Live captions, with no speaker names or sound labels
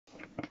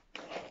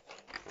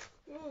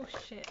Oh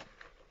shit.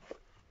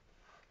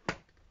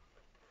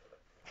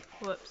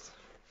 Whoops.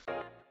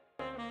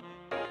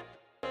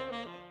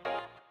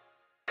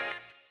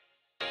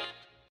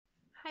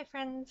 Hi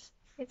friends,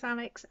 it's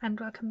Alex and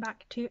welcome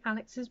back to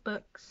Alex's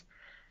Books.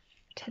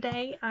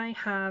 Today I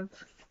have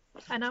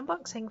an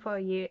unboxing for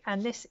you,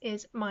 and this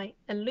is my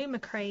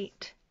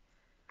Illumicrate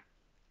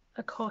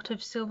A Court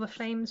of Silver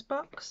Flames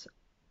box.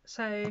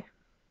 So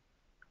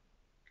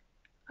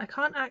I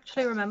can't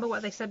actually remember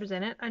what they said was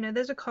in it. I know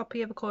there's a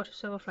copy of A Court of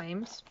Silver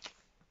Flames,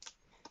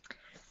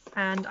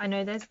 and I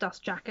know there's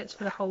dust jackets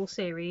for the whole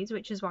series,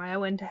 which is why I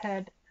went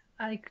ahead.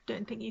 I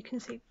don't think you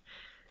can see.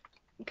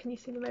 Can you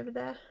see them over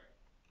there?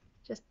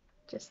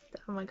 Just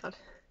oh my god.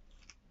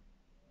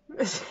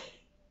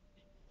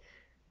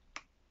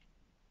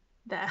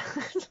 There.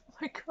 Oh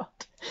my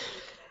god.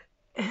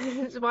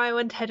 That's why I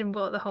went ahead and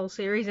bought the whole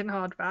series in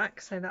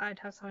hardback, so that I'd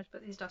have time to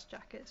put these dust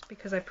jackets,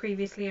 because I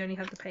previously only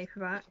had the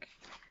paperbacks.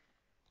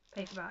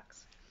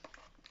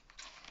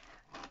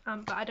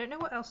 But I don't know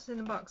what else is in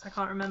the box, I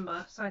can't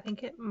remember, so I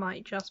think it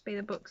might just be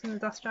the books and the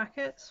dust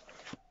jackets.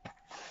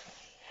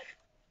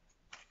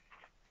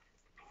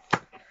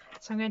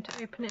 So I'm going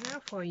to open it now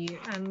for you,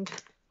 and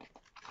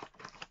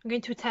I'm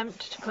going to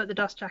attempt to put the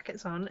dust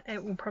jackets on.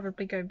 It will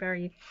probably go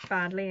very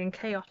badly and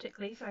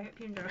chaotically, so I hope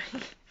you enjoy.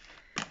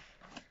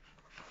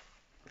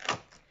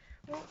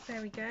 Oh,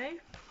 there we go.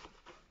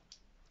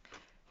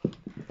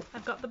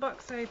 I've got the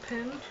box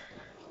open.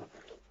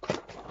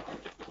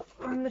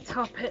 On the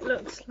top it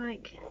looks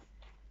like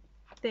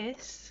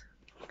this.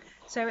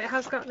 So it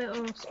has got a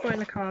little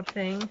spoiler card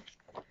thing,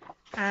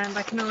 and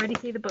I can already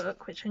see the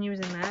book, which I knew was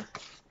in there.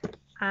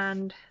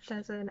 And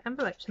there's an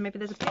envelope, so maybe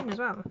there's a pin as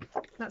well.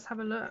 Let's have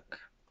a look.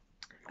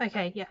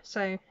 Okay, yeah,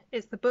 so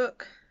it's the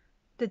book,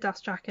 the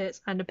dust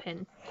jackets, and a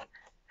pin.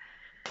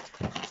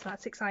 So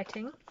that's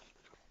exciting.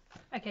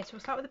 Okay, so we'll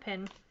start with the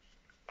pin.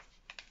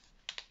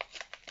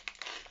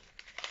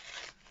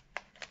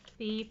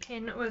 The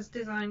pin was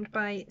designed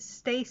by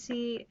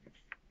Stacey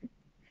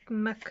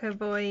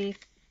McAvoy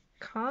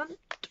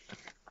Kant.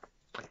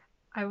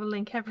 I will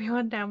link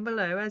everyone down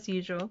below as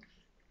usual.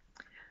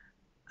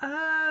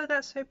 Oh,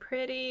 that's so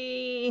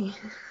pretty.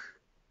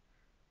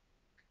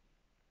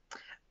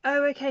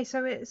 Oh, okay,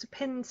 so it's a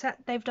pin set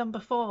they've done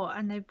before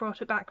and they've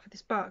brought it back for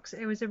this box.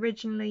 It was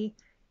originally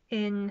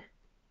in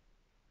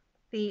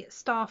the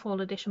Starfall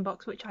edition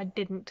box, which I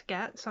didn't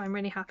get, so I'm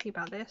really happy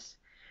about this.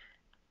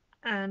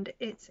 And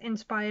it's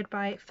inspired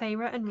by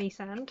Feyre and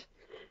Rhysand.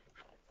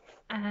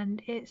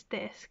 And it's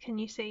this. Can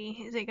you see?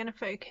 Is it going to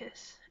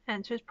focus?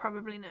 Answer is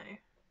probably no.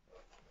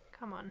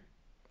 Come on.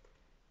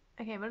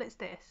 Okay, well it's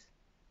this.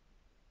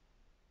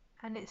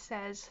 And it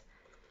says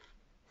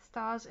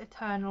Stars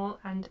Eternal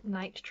and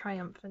Night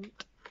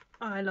Triumphant.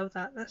 Oh, I love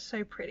that. That's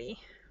so pretty.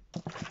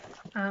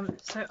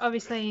 So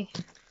obviously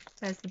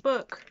there's the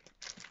book.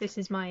 This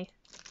is my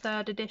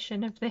third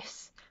edition of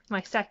this,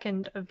 my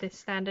second of this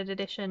standard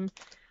edition.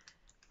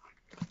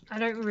 I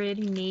don't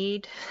really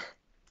need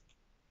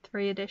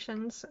 3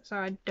 editions, so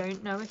I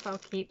don't know if I'll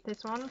keep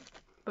this one,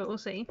 but we'll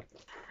see.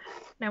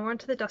 Now we're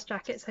onto the dust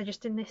jackets. I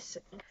just in this.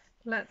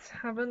 Let's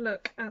have a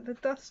look at the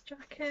dust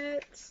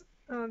jackets.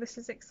 Oh, this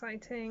is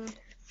exciting.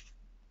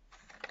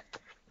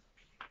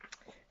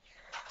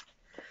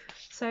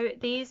 So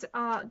these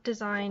are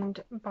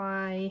designed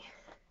by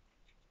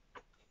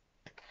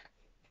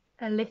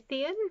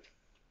Lithian,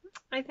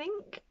 I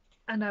think,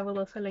 and I will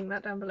also link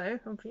that down below,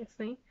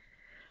 obviously.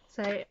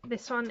 So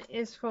this one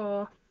is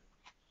for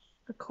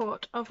A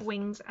Court of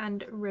Wings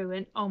and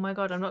Ruin. Oh my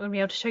god, I'm not going to be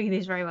able to show you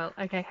these very well.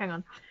 Okay, hang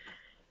on.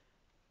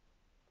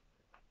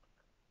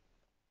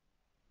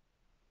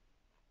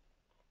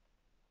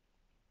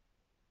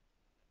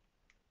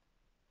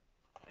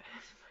 Oh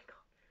my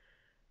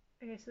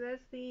god. Okay, so there's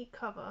the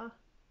cover.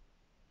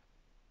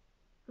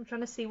 I'm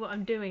trying to see what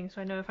I'm doing so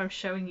I know if I'm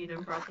showing you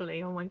them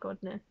properly. Oh my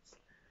goodness.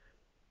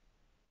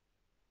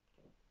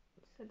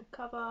 So the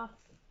cover,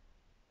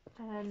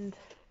 and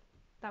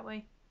that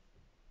way.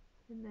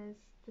 And there's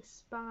the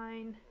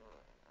spine,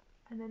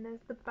 and then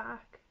there's the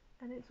back,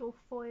 and it's all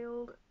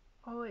foiled.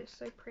 Oh, it's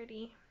so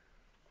pretty.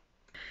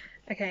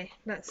 Okay,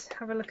 let's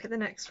have a look at the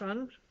next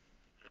one.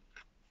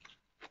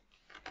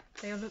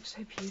 They all look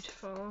so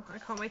beautiful. I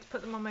can't wait to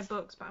put them on my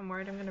books, but I'm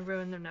worried I'm going to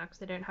ruin them now because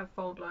they don't have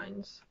fold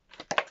lines.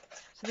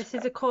 So this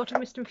is A Court of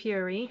Mist and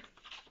Fury.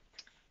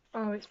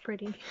 Oh, it's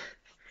pretty.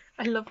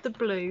 I love the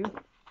blue.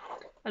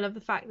 I love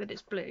the fact that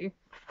it's blue.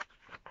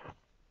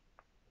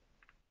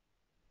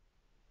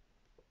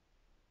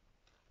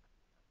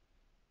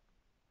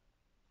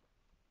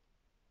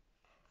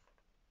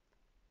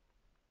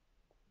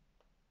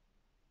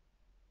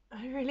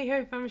 I really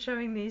hope I'm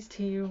showing these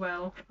to you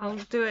well. I'll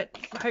do it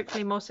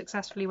hopefully more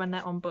successfully when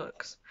they're on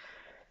books.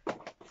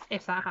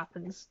 If that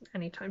happens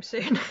anytime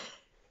soon.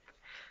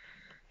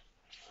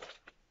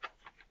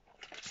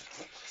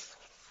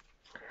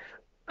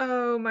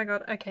 Oh my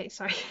god, okay,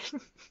 sorry.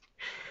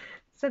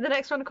 So the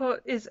next one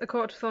is A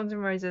Court of Thorns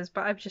and Roses,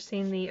 but I've just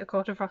seen the A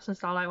Court of Frost and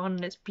Starlight one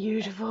and it's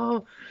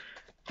beautiful.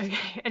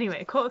 Okay,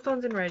 anyway, A Court of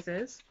Thorns and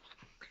Roses.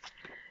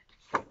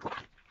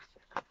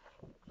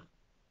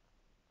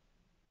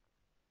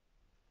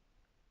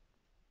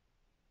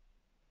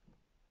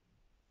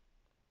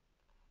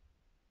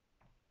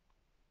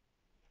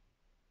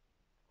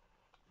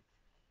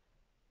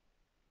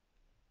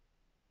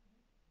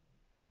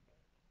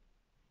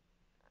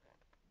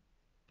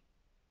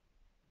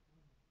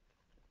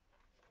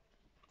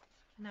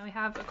 Now we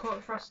have A Court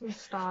of Frost and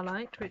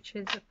Starlight, which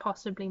is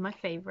possibly my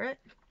favourite.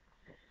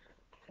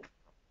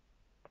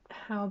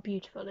 How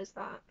beautiful is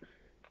that?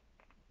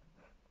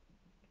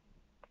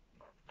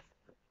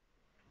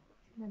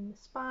 And then the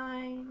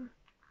spine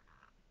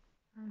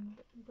and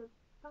the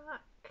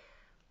back.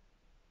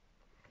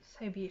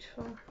 So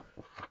beautiful.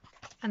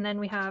 And then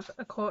we have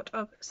A Court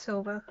of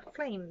Silver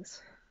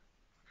Flames,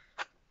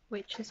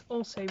 which is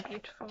also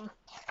beautiful.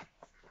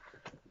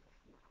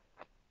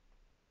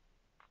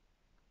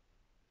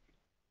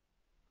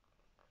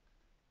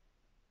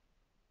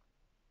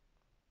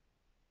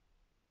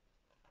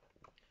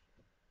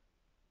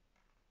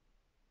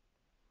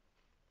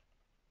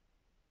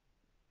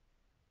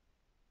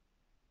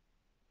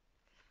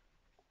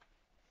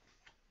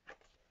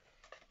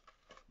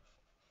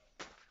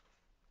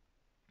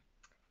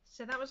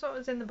 So that was what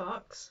was in the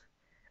box.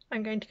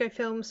 I'm going to go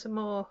film some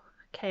more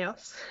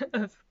chaos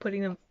of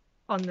putting them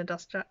on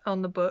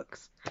the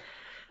books,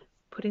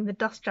 putting the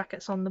dust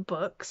jackets on the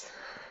books,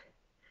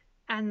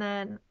 and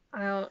then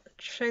I'll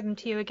show them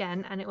to you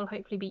again, and it will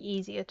hopefully be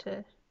easier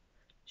to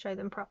show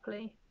them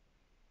properly.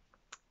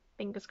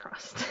 Fingers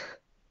crossed.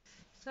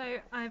 So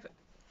I've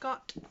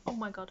got, oh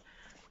my god,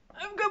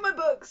 I've got my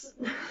books.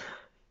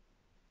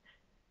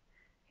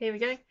 Here we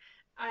go.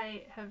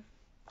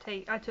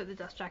 I took the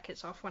dust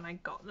jackets off when I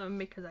got them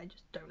because I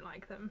just don't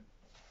like them.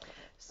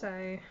 So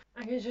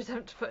I'm going to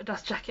attempt to put a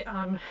dust jacket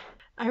on.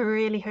 I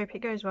really hope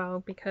it goes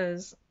well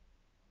because,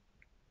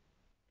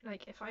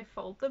 like, if I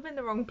fold them in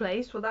the wrong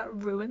place, will that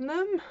ruin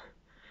them?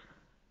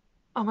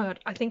 Oh my god,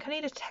 I think I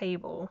need a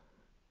table.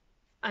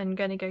 I'm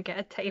going to go get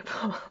a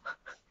table.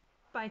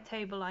 By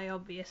table, I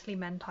obviously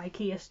meant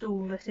IKEA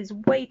stool that is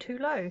way too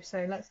low,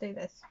 so let's do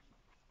this.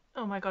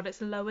 Oh my god,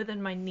 it's lower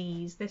than my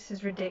knees. This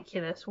is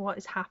ridiculous. What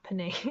is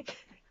happening?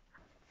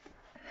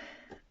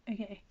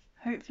 Okay,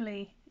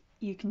 hopefully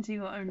you can see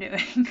what I'm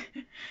doing.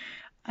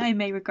 I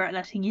may regret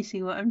letting you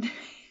see what I'm doing.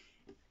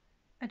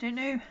 I don't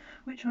know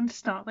which one to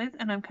start with,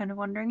 and I'm kind of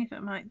wondering if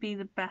it might be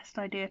the best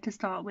idea to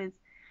start with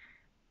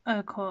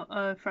A Court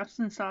of Frost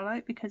and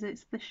Starlight because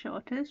it's the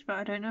shortest, but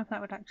I don't know if that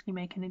would actually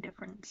make any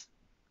difference.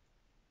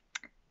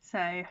 So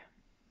I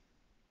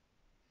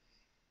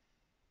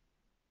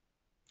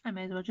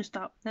may as well just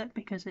start with it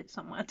because it's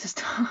somewhere to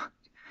start.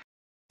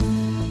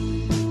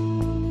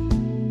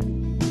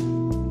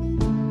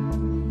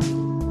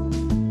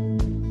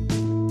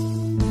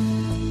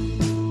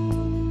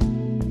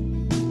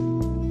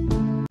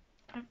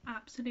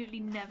 Absolutely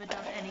never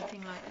done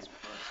anything like this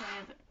before, so I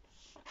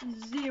have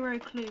zero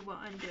clue what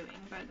I'm doing,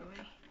 by the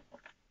way.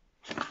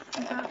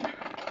 Is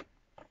that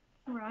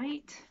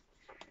right?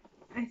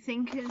 I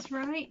think it's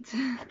right.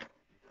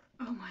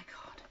 Oh my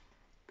god.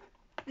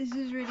 This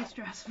is really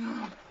stressful.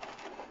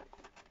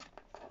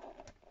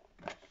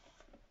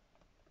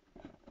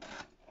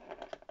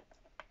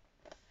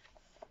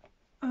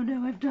 Oh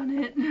no, I've done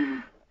it.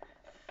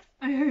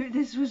 I hope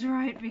this was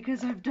right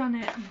because I've done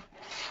it.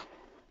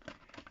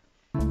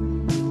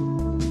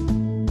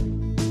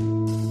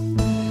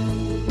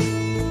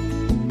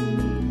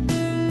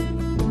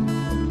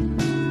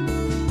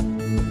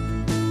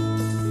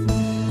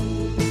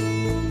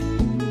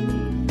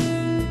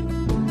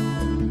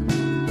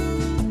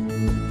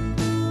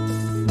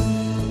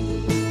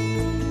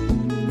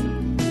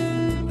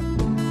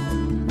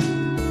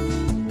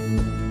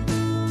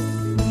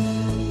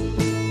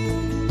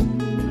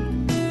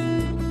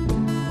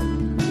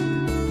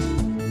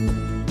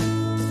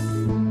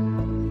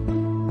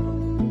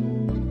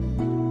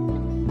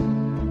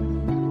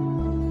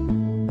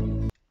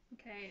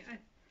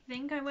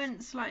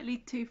 Slightly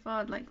too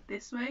far like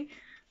this way,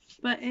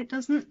 but it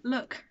doesn't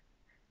look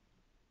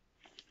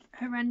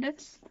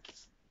horrendous.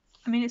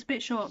 I mean, it's a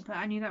bit short, but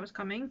I knew that was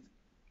coming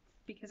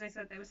because I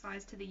said they were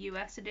sized to the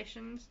US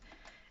editions,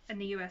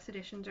 and the US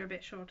editions are a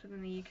bit shorter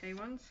than the UK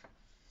ones.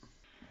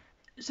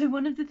 So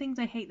one of the things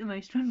I hate the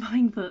most when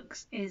buying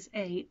books is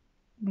a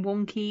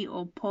wonky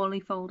or poorly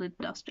folded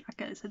dust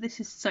jacket, so this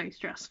is so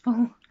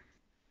stressful.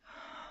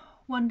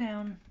 One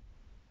down,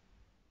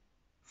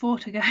 4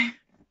 to go.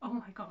 Oh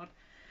my god.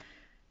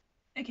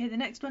 Okay, the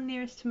next one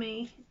nearest to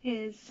me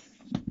is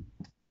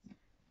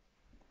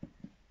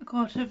A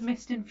Court of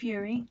Mist and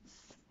Fury,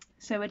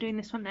 so we're doing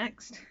this one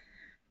next.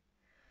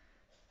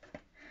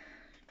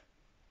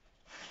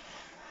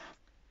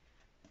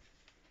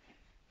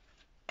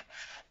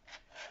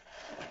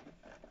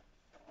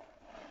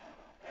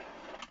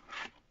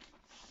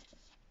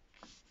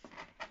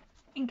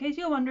 In case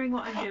you're wondering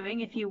what I'm doing,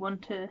 if you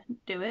want to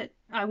do it,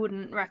 I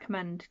wouldn't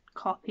recommend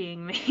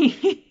copying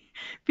me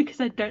because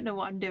I don't know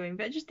what I'm doing,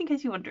 but just in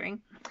case you're wondering,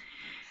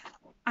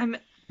 I'm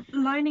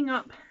lining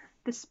up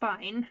the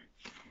spine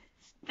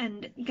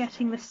and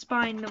getting the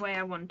spine the way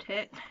I want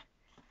it,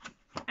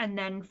 and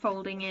then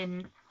folding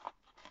in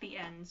the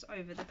ends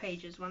over the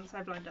pages once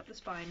I've lined up the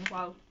spine,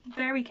 while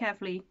very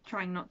carefully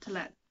trying not to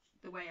let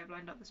the way I've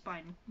lined up the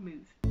spine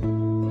move.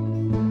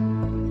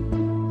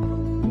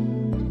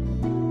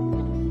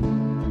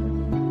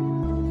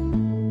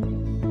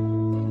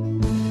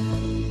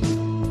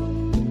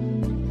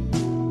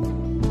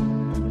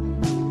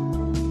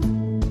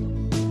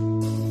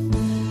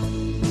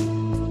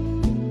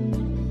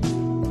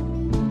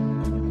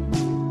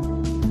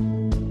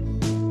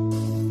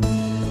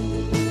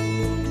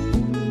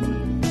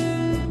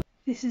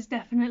 This is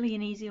definitely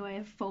an easier way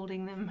of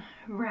folding them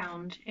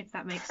round, if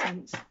that makes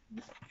sense.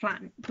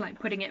 Flat, like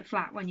putting it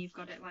flat when you've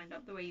got it lined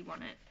up the way you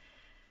want it.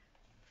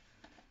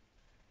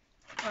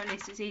 Or at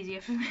least it's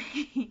easier for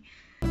me.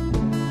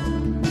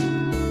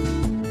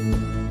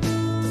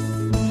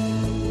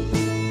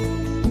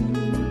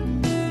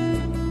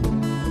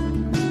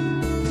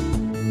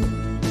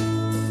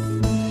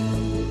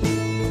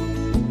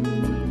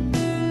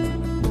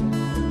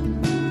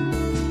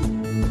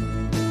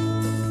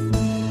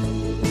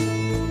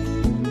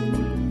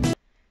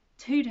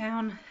 Two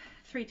down,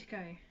 3 to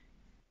go.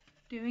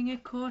 Doing a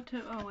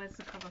quarter, oh where's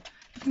the cover?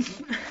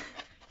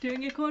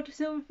 Doing a quarter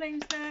silver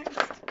flames next.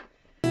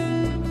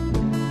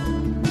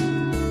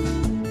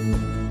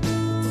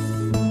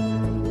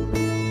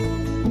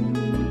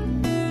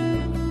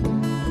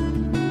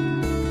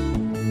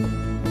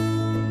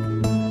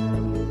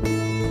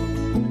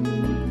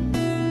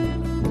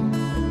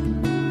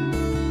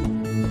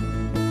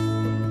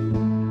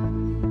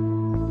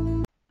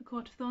 A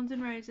quart of thorns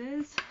and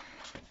roses.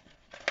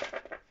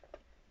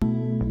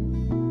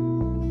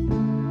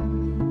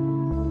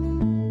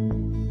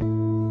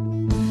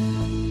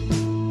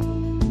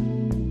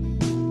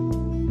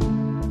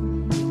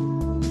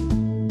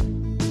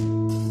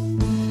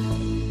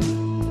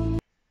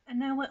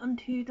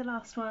 Onto the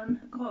last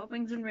one, Court of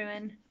Wings and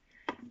Ruin.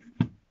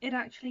 It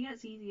actually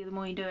gets easier the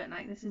more you do it,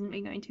 like this isn't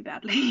me going too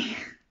badly.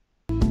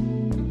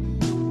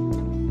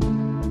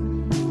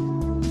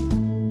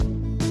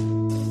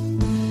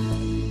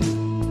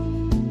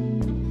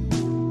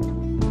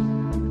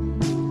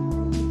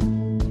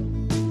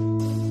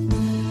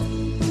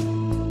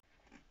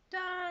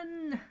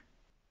 Done!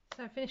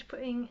 So I finished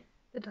putting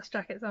the dust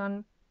jackets on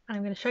and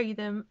I'm going to show you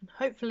them and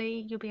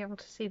hopefully you'll be able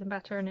to see them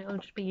better and it'll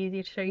just be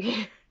easier to show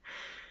you.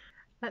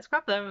 Let's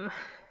grab them.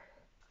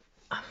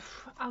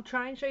 I'll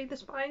try and show you the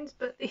spines,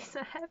 but these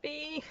are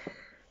heavy.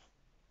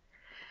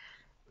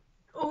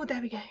 Oh, there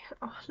we go.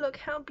 Oh, look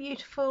how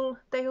beautiful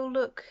they all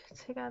look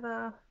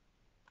together.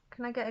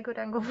 Can I get a good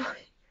angle for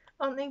you?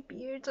 Aren't they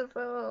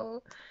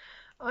beautiful?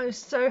 I'm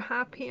so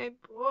happy I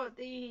bought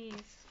these.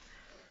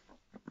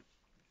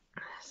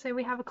 So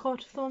we have a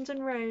Court of Thorns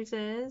and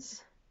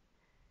Roses,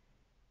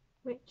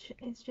 which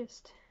is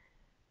just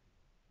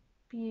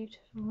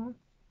beautiful.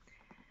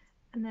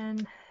 And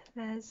then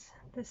there's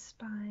the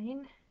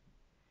spine,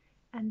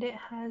 and it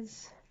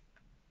has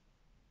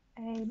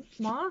a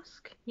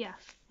mask, yeah,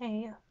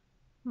 a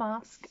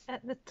mask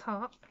at the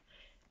top,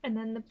 and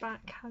then the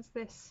back has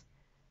this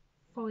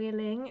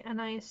foiling,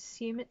 and I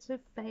assume it's a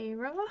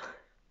Feyre.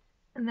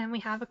 And then we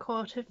have a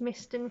Court of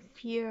Mist and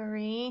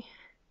Fury.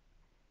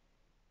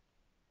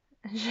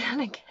 I'm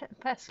trying to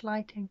get best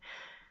lighting.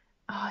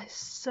 Oh, it's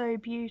so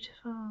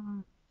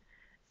beautiful.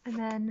 And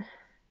then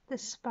the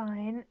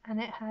spine,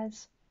 and it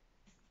has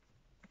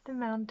the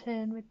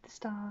mountain with the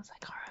stars.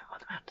 I can't remember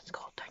what the mountain's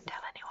called, don't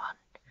tell anyone.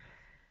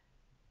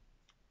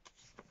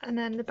 And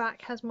then the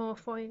back has more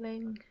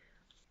foiling.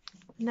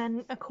 And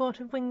then a Court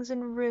of Wings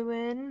and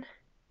Ruin,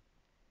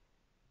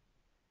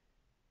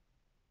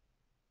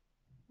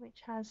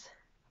 which has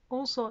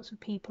all sorts of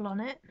people on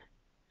it.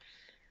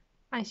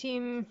 I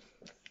assume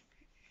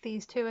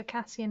these two are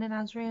Cassian and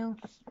Azriel.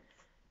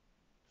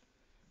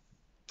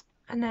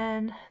 And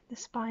then the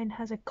spine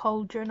has a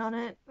cauldron on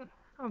it,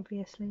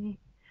 obviously.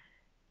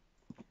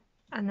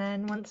 And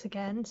then once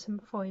again some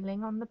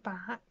foiling on the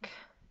back.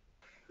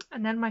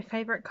 And then my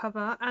favourite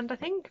cover, and I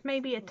think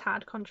maybe a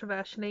tad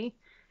controversially,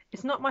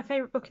 it's not my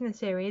favourite book in the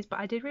series, but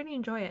I did really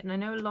enjoy it, and I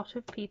know a lot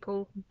of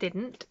people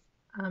didn't,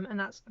 and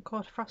that's A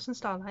Court of Frost and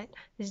Starlight.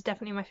 This is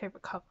definitely my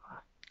favourite cover.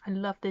 I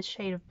love this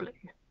shade of blue.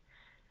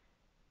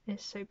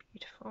 It's so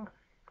beautiful.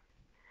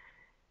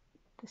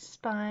 The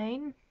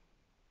spine,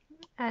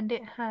 and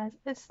it has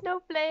a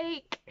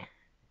snowflake.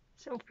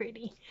 So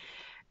pretty.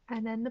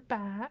 And then the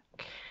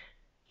back.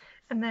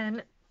 And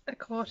then a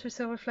Court of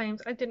Silver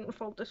Flames. I didn't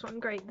fold this one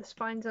great. The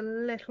spine's a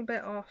little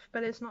bit off,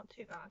 but it's not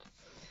too bad.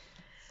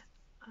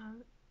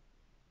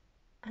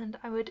 And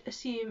I would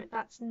assume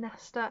that's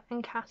Nesta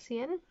and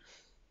Cassian.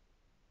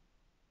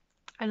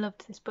 I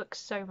loved this book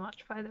so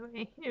much, by the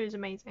way. It was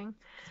amazing.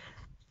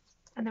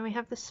 And then we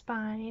have the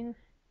spine,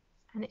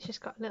 and it's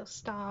just got a little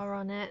star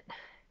on it.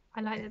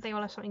 I like that they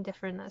all have something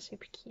different. That's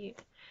super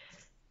cute.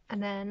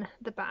 And then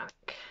the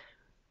back.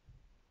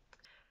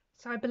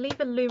 So I believe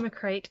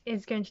Illumicrate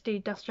is going to do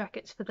dust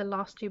jackets for the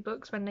last 2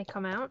 books when they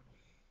come out,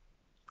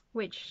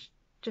 which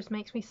just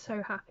makes me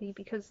so happy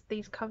because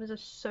these covers are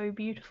so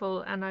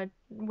beautiful and I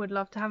would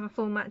love to have a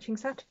full matching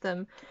set of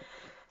them.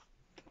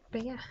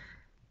 But yeah,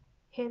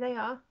 here they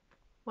are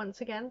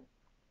once again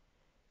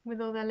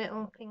with all their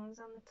little things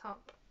on the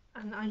top,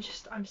 and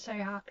I'm so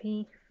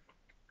happy.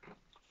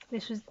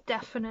 This was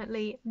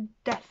definitely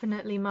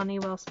money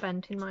well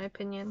spent in my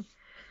opinion.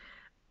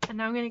 And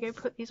now I'm going to go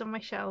put these on my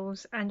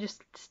shelves and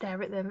just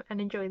stare at them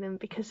and enjoy them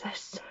because they're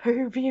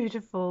so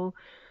beautiful.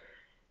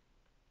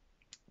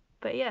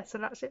 But yeah, so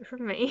that's it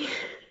from me.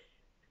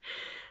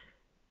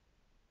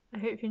 I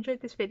hope you enjoyed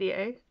this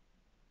video.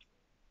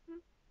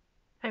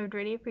 I would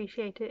really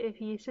appreciate it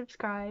if you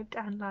subscribed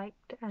and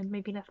liked and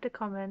maybe left a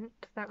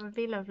comment. That would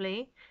be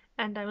lovely.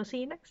 And I will see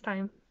you next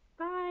time.